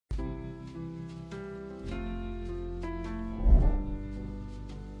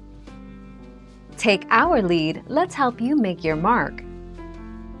Take our lead, let's help you make your mark.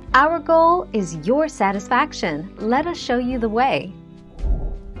 Our goal is your satisfaction. Let us show you the way.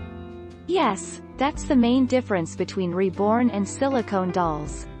 Yes, that's the main difference between reborn and silicone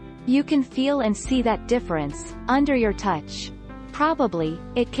dolls. You can feel and see that difference under your touch. Probably,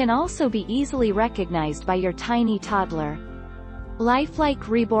 it can also be easily recognized by your tiny toddler. Lifelike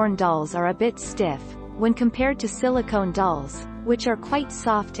reborn dolls are a bit stiff when compared to silicone dolls, which are quite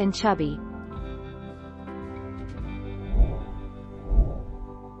soft and chubby.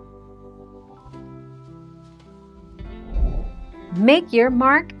 Make your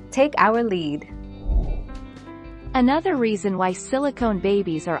mark, take our lead. Another reason why silicone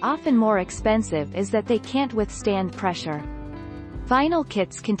babies are often more expensive is that they can't withstand pressure. Vinyl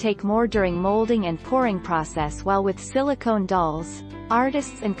kits can take more during molding and pouring process, while with silicone dolls,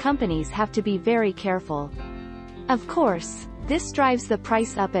 artists and companies have to be very careful. Of course, this drives the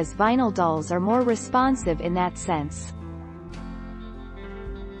price up as vinyl dolls are more responsive in that sense.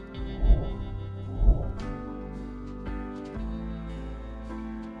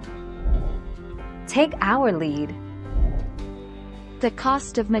 Take our lead. The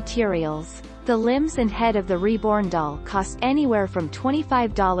cost of materials. The limbs and head of the reborn doll cost anywhere from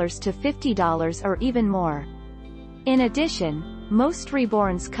 $25 to $50 or even more. In addition, most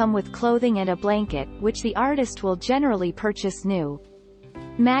reborns come with clothing and a blanket, which the artist will generally purchase new.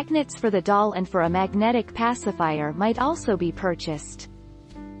 Magnets for the doll and for a magnetic pacifier might also be purchased.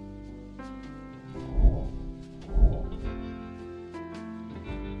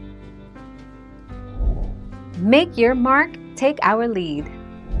 Make your mark, take our lead.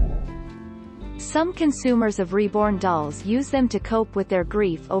 Some consumers of reborn dolls use them to cope with their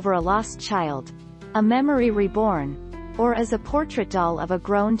grief over a lost child, a memory reborn, or as a portrait doll of a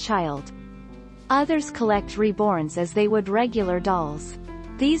grown child. Others collect reborns as they would regular dolls.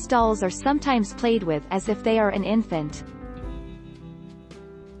 These dolls are sometimes played with as if they are an infant.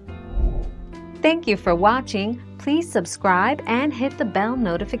 Thank you for watching. Please subscribe and hit the bell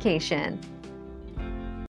notification.